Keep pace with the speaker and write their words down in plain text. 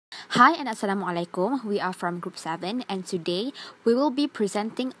Hi and Assalamualaikum. We are from Group 7 and today we will be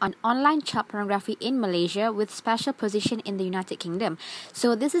presenting on online child pornography in Malaysia with special position in the United Kingdom.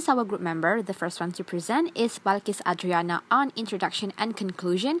 So this is our group member. The first one to present is Balkis Adriana on introduction and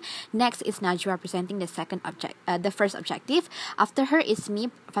conclusion. Next is Najwa presenting the first objective. After her is me,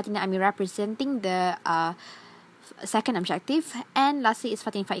 Fatina Amira, presenting the second objective, and lastly is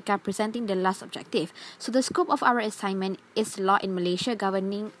Fatin Faika presenting the last objective. So the scope of our assignment is law in Malaysia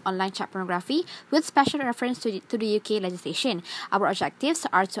governing online child pornography with special reference to the UK legislation. Our objectives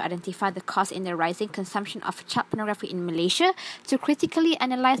are to identify the cause in the rising consumption of child pornography in Malaysia, to critically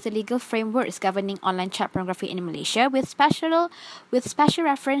analyze the legal frameworks governing online child pornography in Malaysia with special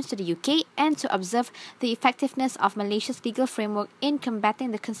reference to the UK, and to observe the effectiveness of Malaysia's legal framework in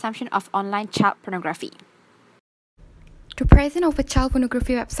combating the consumption of online child pornography. The presence of a child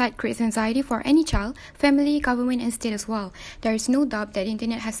pornography website creates anxiety for any child, family, government and state as well. There is no doubt that the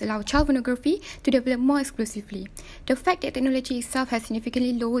internet has allowed child pornography to develop more exclusively. The fact that technology itself has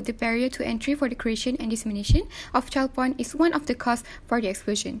significantly lowered the barrier to entry for the creation and dissemination of child porn is one of the causes for the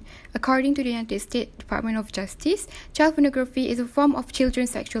explosion. According to the United States Department of Justice, child pornography is a form of children's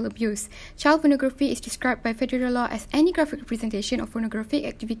sexual abuse. Child pornography is described by federal law as any graphic representation of pornographic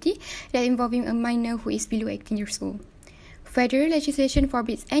activity that involving a minor who is below 18 years old. Federal legislation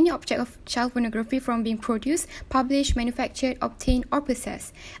forbids any object of child pornography from being produced, published, manufactured, obtained, or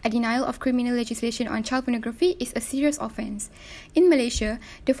possessed. A denial of criminal legislation on child pornography is a serious offence. In Malaysia,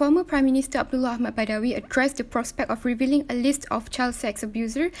 the former Prime Minister Abdullah Ahmad Badawi addressed the prospect of revealing a list of child sex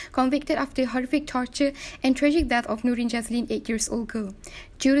abusers convicted after horrific torture and tragic death of Nurin Jazlin, 8-year-old girl.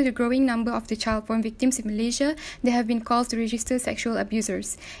 Due to the growing number of the child porn victims in Malaysia, there have been calls to register sexual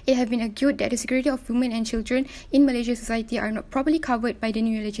abusers. It has been argued that the security of women and children in Malaysian society are not properly covered by the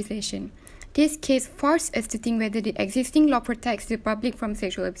new legislation. This case forced us to think whether the existing law protects the public from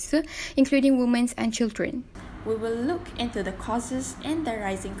sexual abuse, including women and children. We will look into the causes in the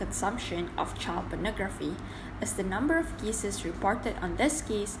rising consumption of child pornography, as the number of cases reported on this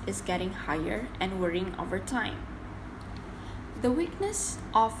case is getting higher and worrying over time. The weakness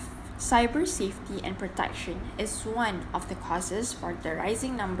of cyber safety and protection is one of the causes for the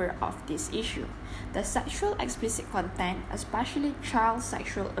rising number of this issue. The sexual explicit content, especially child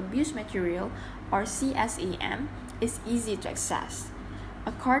sexual abuse material or CSAM, is easy to access.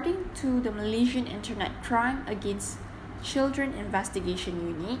 According to the Malaysian Internet Crime Against Children Investigation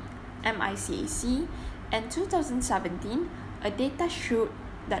Unit, MICAC, in 2017, a data showed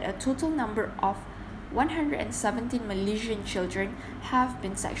that a total number of 117 Malaysian children have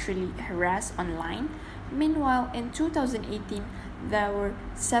been sexually harassed online. Meanwhile, in 2018, there were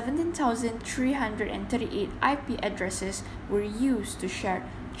 17,338 IP addresses were used to share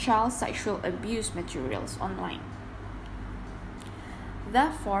child sexual abuse materials online.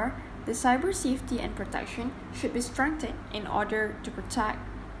 Therefore, the cyber safety and protection should be strengthened in order to protect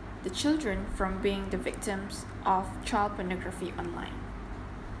the children from being the victims of child pornography online.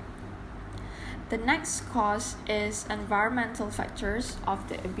 The next cause is environmental factors of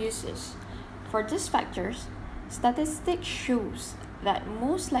the abuses. For these factors, statistics shows that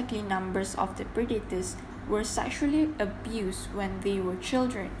most likely numbers of the predators were sexually abused when they were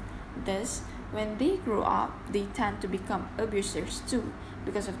children. Thus, when they grow up, they tend to become abusers too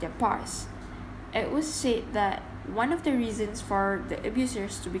because of their past. It was said that one of the reasons for the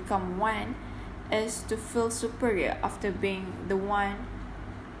abusers to become one is to feel superior after being the one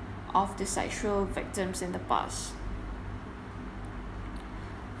of the sexual victims in the past.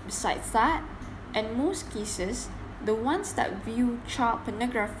 Besides that, in most cases, the ones that view child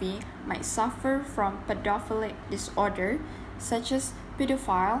pornography might suffer from pedophilic disorder such as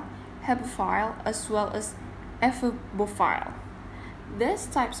pedophile, hebephile, as well as ephobophile. These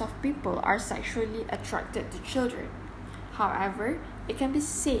types of people are sexually attracted to children. However, it can be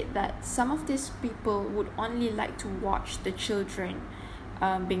said that some of these people would only like to watch the children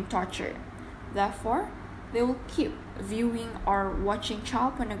being tortured. Therefore, they will keep viewing or watching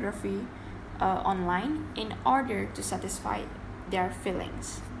child pornography online in order to satisfy their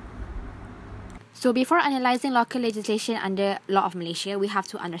feelings. So before analyzing local legislation under law of Malaysia, we have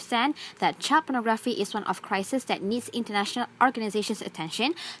to understand that child pornography is one of crises that needs international organizations'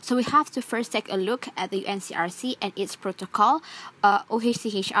 attention. So we have to first take a look at the UNCRC and its protocol,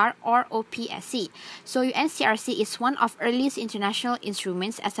 OHCHR or OPSC. So UNCRC is one of earliest international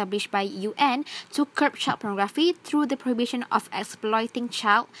instruments established by UN to curb child pornography through the prohibition of exploiting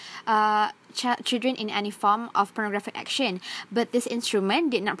children in any form of pornographic action. But this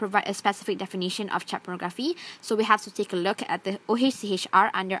instrument did not provide a specific definition definition of child pornography. So we have to take a look at the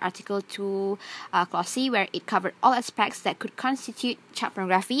OHCHR under Article 2 Clause C, where it covered all aspects that could constitute child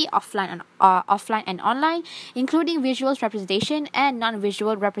pornography offline and online, including visual representation and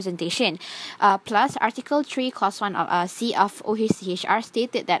non-visual representation. Plus, Article 3 Clause 1 of C of OHCHR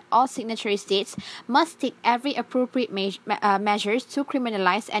stated that all signatory states must take every appropriate measures to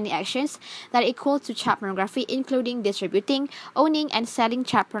criminalize any actions that are equal to child pornography, including distributing, owning, and selling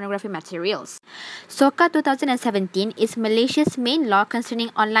child pornography materials. SOCA 2017 is Malaysia's main law concerning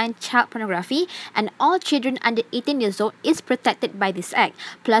online child pornography, and all children under 18 years old is protected by this act.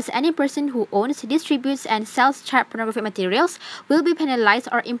 Plus, any person who owns, distributes, and sells child pornography materials will be penalized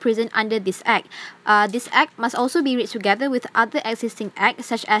or imprisoned under this act. This act must also be read together with other existing acts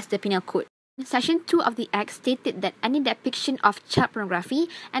such as the Penal Code. Section 2 of the Act stated that any depiction of child pornography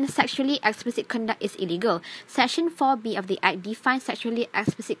and sexually explicit conduct is illegal. Section 4B of the Act defines sexually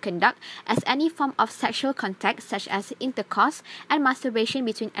explicit conduct as any form of sexual contact such as intercourse and masturbation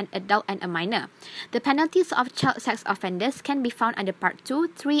between an adult and a minor. The penalties of child sex offenders can be found under Part 2,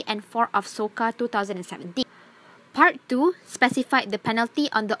 3, and 4 of SOCA 2017. Part 2 specified the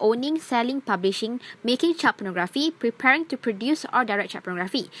penalty on the owning, selling, publishing, making child pornography, preparing to produce or direct child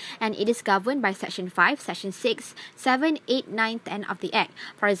pornography, and it is governed by Section 5, Section 6, 7, 8, 9, 10 of the Act.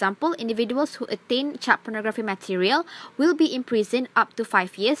 For example, individuals who attain child pornography material will be imprisoned up to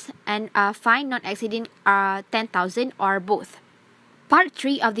 5 years and fined not exceeding 10,000 or both. Part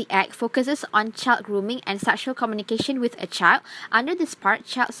 3 of the Act focuses on child grooming and sexual communication with a child. Under this part,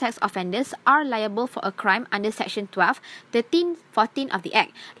 child sex offenders are liable for a crime under Section 12, 13, 14 of the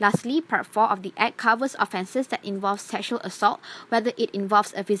Act. Lastly, Part 4 of the Act covers offences that involve sexual assault, whether it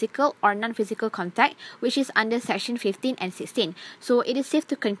involves a physical or non-physical contact, which is under Section 15 and 16. So it is safe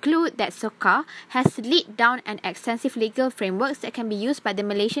to conclude that SOCA has laid down an extensive legal framework that can be used by the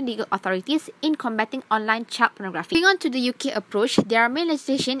Malaysian legal authorities in combating online child pornography. Moving on to the UK approach, their main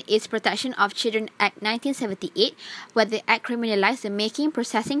legislation is Protection of Children Act 1978, where the Act criminalized the making,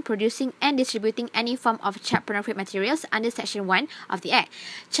 processing, producing, and distributing any form of child pornographic materials under Section 1 of the Act.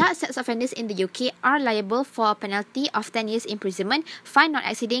 Child sex offenders in the UK are liable for a penalty of 10 years imprisonment, fine not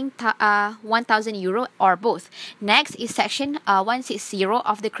exceeding €1,000 or both. Next is Section 160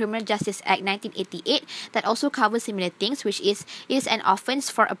 of the Criminal Justice Act 1988 that also covers similar things, which is it is an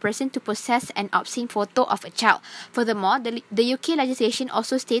offence for a person to possess an obscene photo of a child. Furthermore, the UK legislation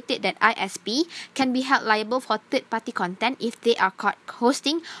also stated that ISP can be held liable for third-party content if they are caught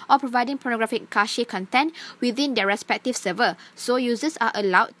hosting or providing pornographic cache content within their respective server. So users are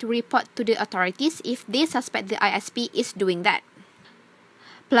allowed to report to the authorities if they suspect the ISP is doing that.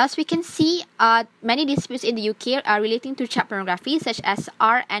 Plus, we can see many disputes in the UK are relating to child pornography, such as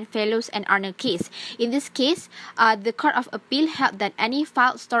R and Fellows and Arnold case. In this case, the Court of Appeal held that any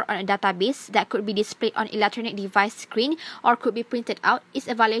file stored on a database that could be displayed on electronic device screen or could be printed out is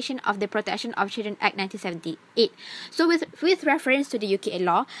a violation of the Protection of Children Act 1978. So with reference to the UK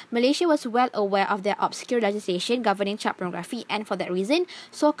law, Malaysia was well aware of their obscure legislation governing child pornography, and for that reason,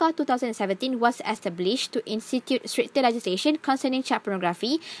 SOCA 2017 was established to institute stricter legislation concerning child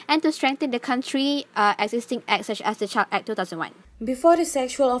pornography and to strengthen the country existing acts such as the Child Act 2001. Before the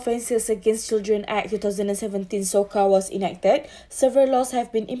Sexual Offences Against Children Act 2017 SOCA was enacted, several laws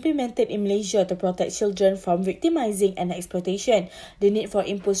have been implemented in Malaysia to protect children from victimizing and exploitation. The need for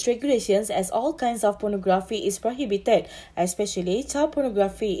imposed regulations as all kinds of pornography is prohibited, especially child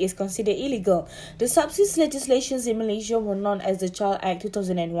pornography is considered illegal. The substance legislations in Malaysia were known as the Child Act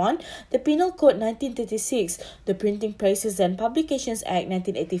 2001, the Penal Code 1936, the Printing Presses and Publications Act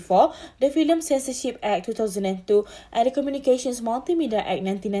 1984, the Film Censorship Act 2002, and the Communications Multimedia Act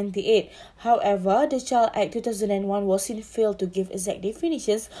 1998. However, the Child Act 2001 was seen failed to give exact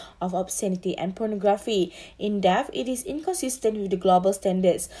definitions of obscenity and pornography. In depth, it is inconsistent with the global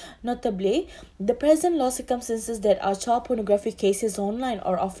standards. Notably, the present law circumstances that are child pornography cases online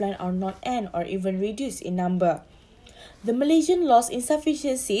or offline are not n or even reduced in number. The Malaysian law's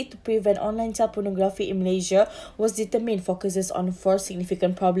insufficiency to prevent online child pornography in Malaysia was determined focuses on 4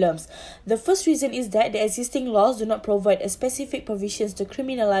 significant problems. The first reason is that the existing laws do not provide a specific provisions to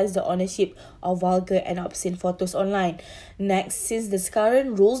criminalize the ownership of vulgar and obscene photos online. Next, since the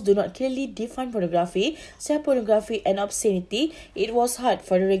current rules do not clearly define pornography, child pornography and obscenity, it was hard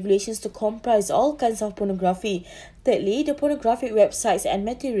for the regulations to comprise all kinds of pornography. Thirdly, the pornographic websites and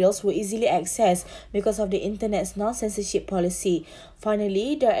materials were easily accessed because of the internet's non-censorship policy.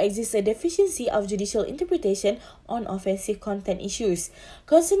 Finally, there exists a deficiency of judicial interpretation on offensive content issues.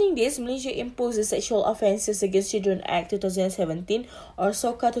 Concerning this, Malaysia imposed the Sexual Offences Against Children Act 2017 or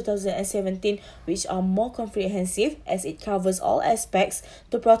SOCA 2017, which are more comprehensive as it covers all aspects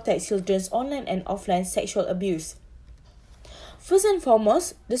to protect children's online and offline sexual abuse. First and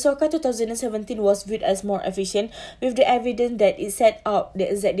foremost, the SOCA 2017 was viewed as more efficient with the evidence that it set out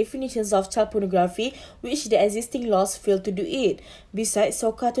the exact definitions of child pornography, which the existing laws failed to do it. Besides,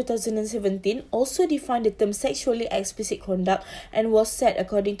 SOCA 2017 also defined the term sexually explicit conduct and was set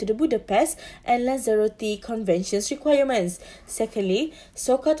according to the Budapest and Lanzarote Conventions requirements. Secondly,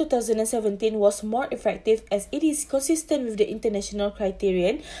 SOCA 2017 was more effective as it is consistent with the international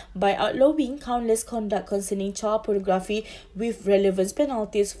criterion by outlawing countless conduct concerning child pornography with relevant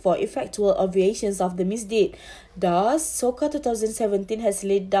penalties for effectual obviations of the misdeed. Thus, SOCA 2017 has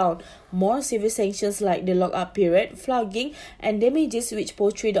laid down more severe sanctions like the lock-up period, flogging, and damages which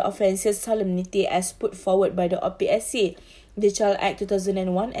portray the offence's solemnity as put forward by the OPSC. The Child Act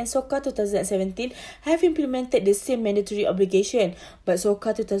 2001 and SOCA 2017 have implemented the same mandatory obligation, but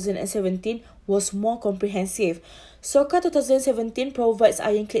SOCA 2017 was more comprehensive. SOCA 2017 provides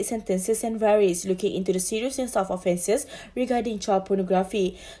ironclad sentences and varies looking into the seriousness of offences regarding child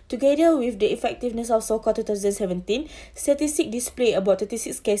pornography. Together with the effectiveness of SOCA 2017, statistics display about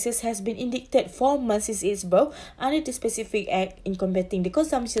 36 cases has been indicted 4 months since its birth under the specific act in combating the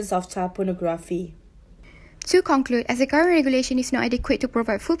consumptions of child pornography. To conclude, as the current regulation is not adequate to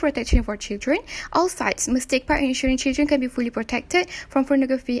provide full protection for children, all sides must take part in ensuring children can be fully protected from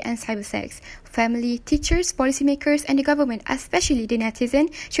pornography and cybersex. Family, teachers, policymakers, and the government, especially the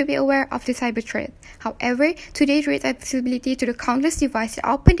netizen, should be aware of the cyber threat. However, today's great accessibility to the countless devices that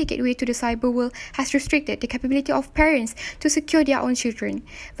open the gateway to the cyber world has restricted the capability of parents to secure their own children.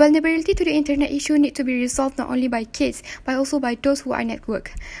 Vulnerability to the internet issue need to be resolved not only by kids, but also by those who are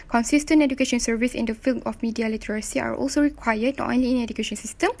networked. Consistent education service in the field of media literacy are also required not only in education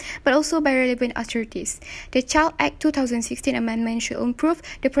system but also by relevant authorities. The Child Act 2016 amendment should improve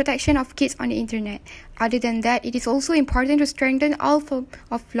the protection of kids on the internet. Other than that, it is also important to strengthen all forms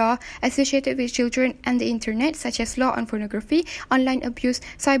of law associated with children and the internet, such as law on pornography, online abuse,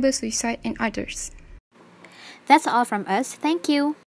 cyber suicide, and others. That's all from us. Thank you.